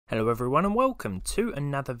Hello everyone and welcome to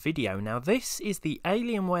another video. Now this is the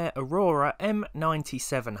Alienware Aurora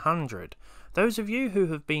M9700. Those of you who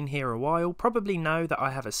have been here a while probably know that I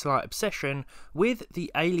have a slight obsession with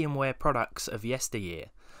the Alienware products of yesteryear.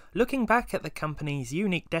 Looking back at the company's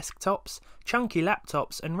unique desktops, chunky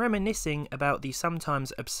laptops and reminiscing about the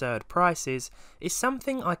sometimes absurd prices is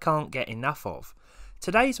something I can't get enough of.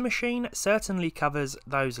 Today's machine certainly covers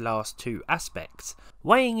those last two aspects.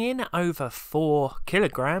 Weighing in over 4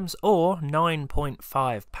 kilograms or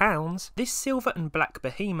 9.5 pounds, this silver and black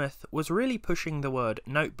behemoth was really pushing the word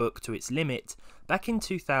notebook to its limit back in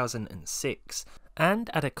 2006, and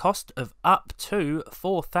at a cost of up to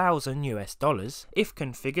 $4,000 if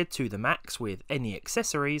configured to the max with any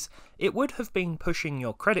accessories, it would have been pushing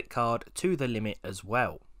your credit card to the limit as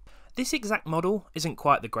well. This exact model isn't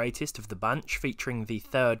quite the greatest of the bunch, featuring the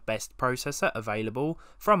third best processor available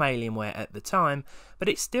from Alienware at the time, but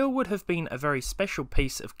it still would have been a very special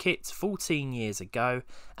piece of kit 14 years ago,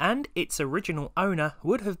 and its original owner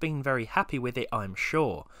would have been very happy with it, I'm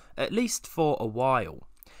sure, at least for a while.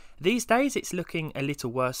 These days it's looking a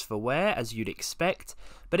little worse for wear, as you'd expect,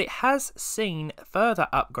 but it has seen further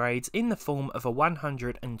upgrades in the form of a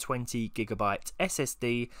 120GB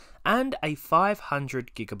SSD and a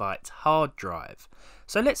 500GB hard drive.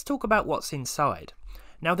 So let's talk about what's inside.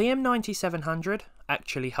 Now the M9700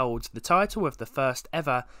 actually holds the title of the first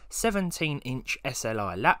ever 17-inch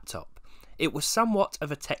SLI laptop. It was somewhat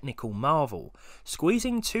of a technical marvel.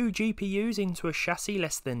 Squeezing two GPUs into a chassis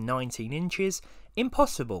less than 19 inches,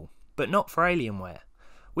 impossible, but not for Alienware.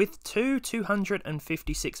 With two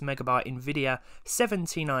 256MB NVIDIA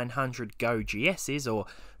 7900 Go GSs or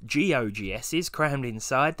GOGSs crammed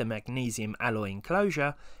inside the magnesium alloy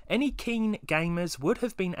enclosure, any keen gamers would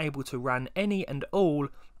have been able to run any and all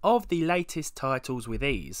of the latest titles with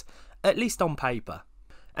ease, at least on paper.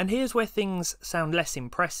 And here's where things sound less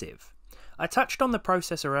impressive. I touched on the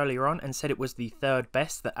processor earlier on and said it was the third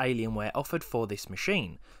best that Alienware offered for this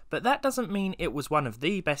machine, but that doesn't mean it was one of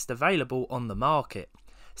the best available on the market.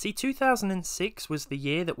 See, 2006 was the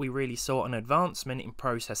year that we really saw an advancement in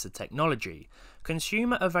processor technology.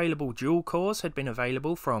 Consumer available dual cores had been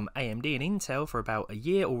available from AMD and Intel for about a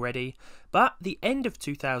year already, but the end of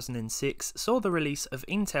 2006 saw the release of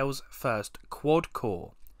Intel's first quad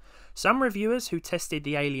core. Some reviewers who tested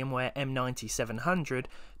the Alienware M9700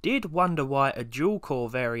 did wonder why a dual-core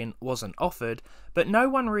variant wasn't offered, but no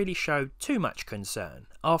one really showed too much concern.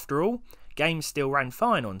 After all, games still ran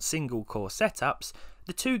fine on single-core setups,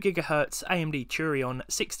 the 2GHz AMD Turion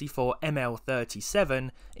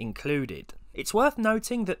 64ML37 included. It's worth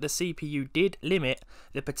noting that the CPU did limit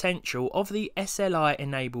the potential of the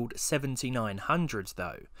SLI-enabled 7900s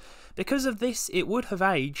though. Because of this, it would have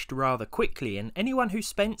aged rather quickly, and anyone who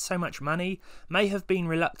spent so much money may have been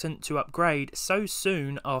reluctant to upgrade so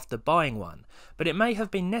soon after buying one, but it may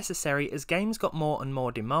have been necessary as games got more and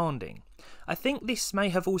more demanding. I think this may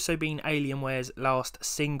have also been Alienware's last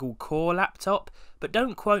single-core laptop, but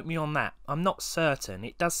don't quote me on that, I'm not certain,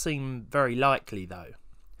 it does seem very likely though.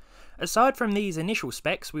 Aside from these initial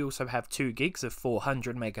specs, we also have 2GB of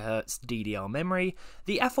 400MHz DDR memory,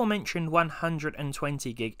 the aforementioned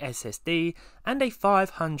 120GB SSD, and a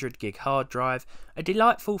 500GB hard drive, a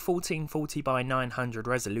delightful 1440x900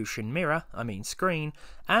 resolution screen,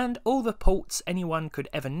 and all the ports anyone could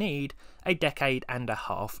ever need a decade and a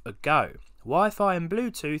half ago. Wi-Fi and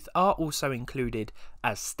Bluetooth are also included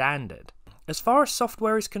as standard. As far as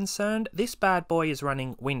software is concerned, this bad boy is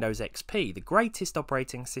running Windows XP, the greatest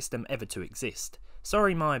operating system ever to exist.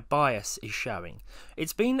 Sorry, my bias is showing.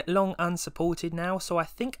 It's been long unsupported now, so I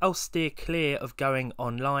think I'll steer clear of going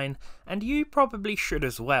online, and you probably should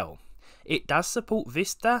as well. It does support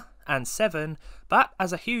Vista and 7, but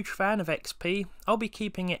as a huge fan of XP, I'll be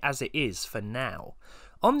keeping it as it is for now.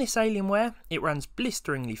 On this Alienware, it runs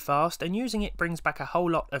blisteringly fast, and using it brings back a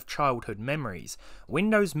whole lot of childhood memories.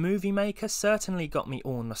 Windows Movie Maker certainly got me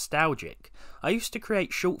all nostalgic. I used to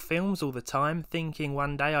create short films all the time, thinking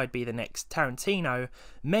one day I'd be the next Tarantino,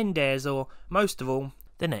 Mendes, or, most of all,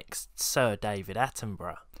 the next Sir David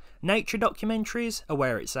Attenborough. Nature documentaries are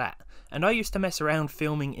where it's at, and I used to mess around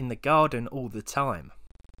filming in the garden all the time.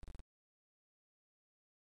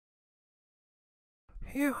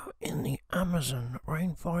 Here in the Amazon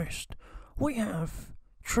rainforest, we have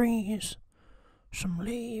trees, some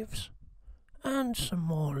leaves, and some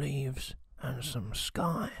more leaves, and some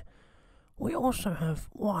sky. We also have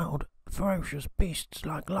wild, ferocious beasts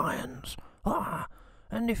like lions.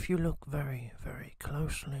 And if you look very, very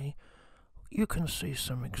closely, you can see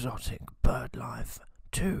some exotic bird life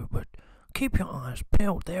too, but keep your eyes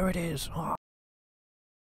peeled, there it is.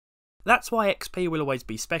 That's why XP will always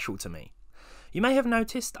be special to me. You may have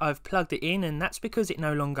noticed I've plugged it in, and that's because it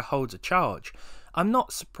no longer holds a charge. I'm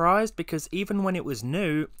not surprised because even when it was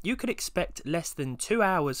new, you could expect less than 2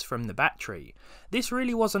 hours from the battery. This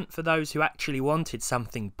really wasn't for those who actually wanted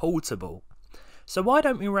something portable. So why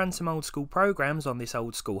don't we run some old school programs on this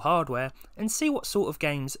old school hardware and see what sort of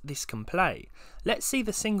games this can play. Let's see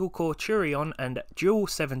the single core Turion and dual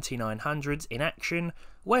 7900s in action,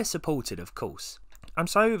 where supported of course. I'm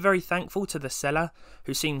so very thankful to the seller,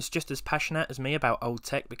 who seems just as passionate as me about old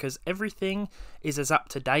tech, because everything is as up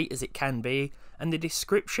to date as it can be, and the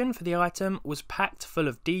description for the item was packed full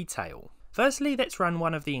of detail. Firstly, let's run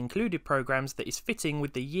one of the included programs that is fitting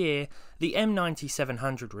with the year the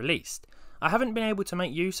M9700 released. I haven't been able to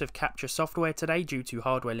make use of capture software today due to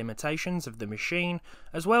hardware limitations of the machine,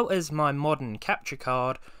 as well as my modern capture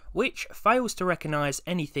card, which fails to recognise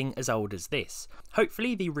anything as old as this.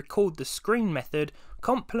 Hopefully the record the screen method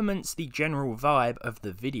complements the general vibe of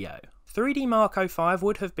the video. 3D Mark 05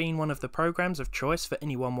 would have been one of the programs of choice for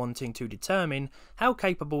anyone wanting to determine how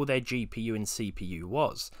capable their GPU and CPU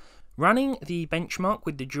was. Running the benchmark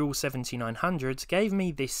with the dual 7900s gave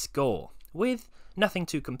me this score. With nothing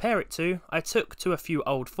to compare it to, I took to a few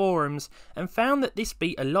old forums and found that this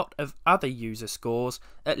beat a lot of other user scores,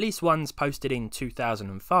 at least ones posted in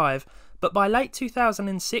 2005, but by late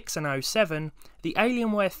 2006 and 07, the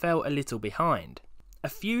Alienware fell a little behind. A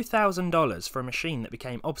few $1,000s for a machine that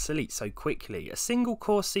became obsolete so quickly. A single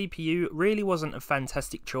core CPU really wasn't a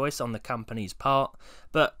fantastic choice on the company's part,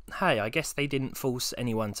 but hey, I guess they didn't force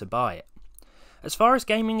anyone to buy it. As far as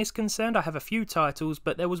gaming is concerned, I have a few titles,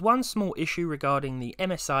 but there was one small issue regarding the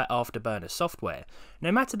MSI Afterburner software.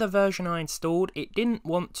 No matter the version I installed, it didn't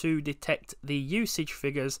want to detect the usage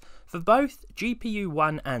figures for both GPU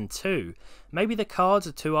 1 and 2. Maybe the cards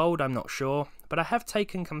are too old, I'm not sure, but I have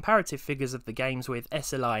taken comparative figures of the games with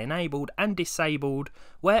SLI enabled and disabled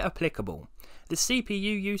where applicable. The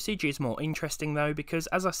CPU usage is more interesting though, because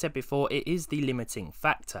as I said before, it is the limiting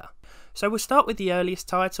factor. So we'll start with the earliest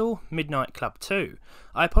title, Midnight Club 2.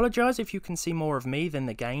 I apologise if you can see more of me than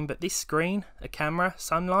the game, but this screen, a camera,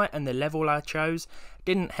 sunlight and the level I chose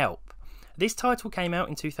didn't help. This title came out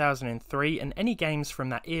in 2003, and any games from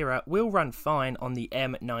that era will run fine on the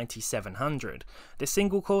M9700. The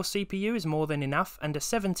single core CPU is more than enough, and a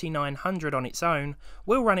 7900 on its own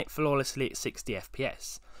will run it flawlessly at 60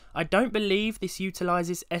 FPS. I don't believe this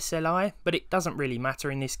utilises SLI, but it doesn't really matter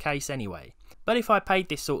in this case anyway. But if I paid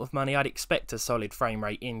this sort of money, I'd expect a solid frame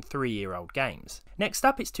rate in 3-year-old games. Next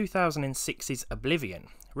up, it's 2006's Oblivion.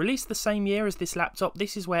 Released the same year as this laptop,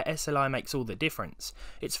 this is where SLI makes all the difference.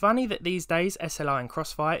 It's funny that these days SLI and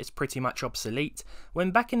Crossfire is pretty much obsolete,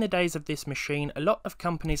 when back in the days of this machine, a lot of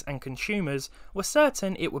companies and consumers were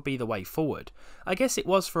certain it would be the way forward. I guess it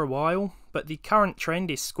was for a while, but the current trend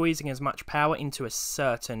is squeezing as much power into a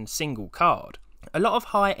certain single card. A lot of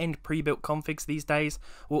high-end pre-built configs these days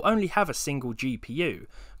will only have a single GPU.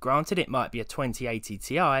 Granted, it might be a 2080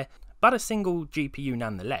 Ti, but a single GPU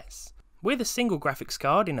nonetheless. With a single graphics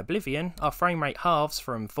card in Oblivion, our frame rate halves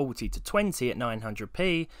from 40 to 20 at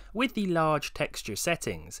 900p with the large texture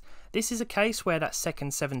settings. This is a case where that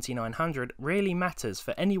second 7900 really matters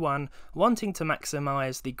for anyone wanting to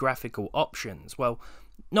maximise the graphical options. Well,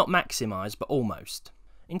 not maximise, but almost.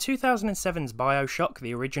 In 2007's BioShock,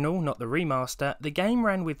 the original, not the remaster, the game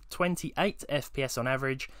ran with 28 FPS on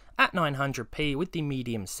average at 900p with the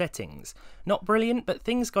medium settings. Not brilliant, but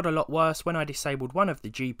things got a lot worse when I disabled one of the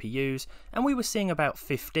GPUs and we were seeing about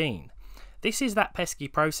 15. This is that pesky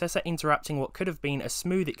processor interrupting what could have been a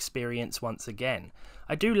smooth experience once again.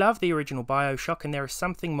 I do love the original BioShock, and there is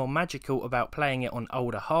something more magical about playing it on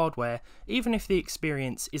older hardware, even if the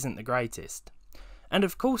experience isn't the greatest. And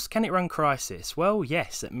of course, can it run Crysis? Well,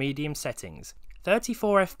 yes, at medium settings.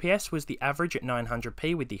 34 FPS was the average at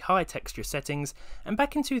 900p with the high texture settings, and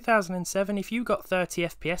back in 2007, if you got 30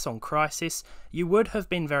 FPS on Crysis, you would have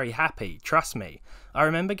been very happy, trust me. I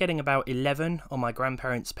remember getting about 11 on my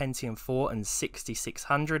grandparents' Pentium 4 and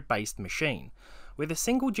 6600 based machine. With a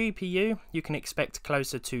single GPU, you can expect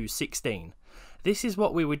closer to 16. This is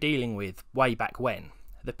what we were dealing with way back when.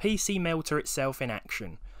 The PC melter itself in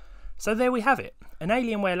action. So there we have it, an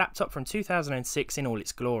Alienware laptop from 2006 in all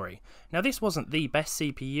its glory. Now this wasn't the best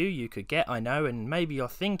CPU you could get, I know, and maybe you're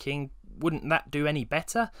thinking, wouldn't that do any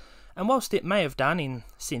better? And whilst it may have done in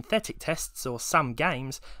synthetic tests or some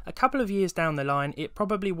games, a couple of years down the line it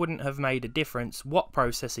probably wouldn't have made a difference what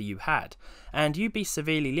processor you had, and you'd be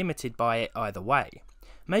severely limited by it either way.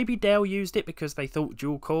 Maybe Dell used it because they thought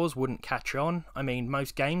dual cores wouldn't catch on. I mean,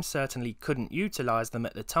 most games certainly couldn't utilise them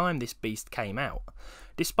at the time this beast came out.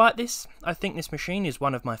 Despite this, I think this machine is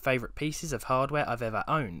one of my favourite pieces of hardware I've ever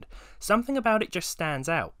owned. Something about it just stands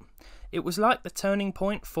out. It was like the turning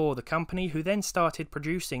point for the company, who then started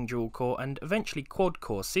producing dual-core and eventually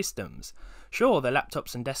quad-core systems. Sure, the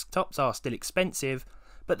laptops and desktops are still expensive,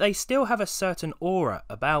 but they still have a certain aura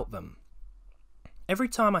about them. Every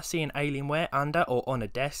time I see an Alienware under or on a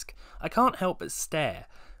desk, I can't help but stare.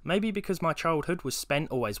 Maybe because my childhood was spent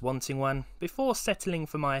always wanting one, before settling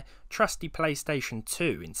for my trusty PlayStation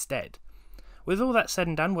 2 instead. With all that said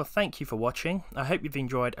and done, well, thank you for watching. I hope you've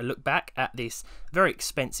enjoyed a look back at this very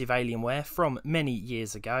expensive Alienware from many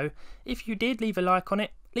years ago. If you did, leave a like on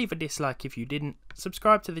it, leave a dislike if you didn't,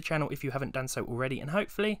 subscribe to the channel if you haven't done so already, and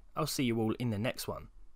hopefully I'll see you all in the next one.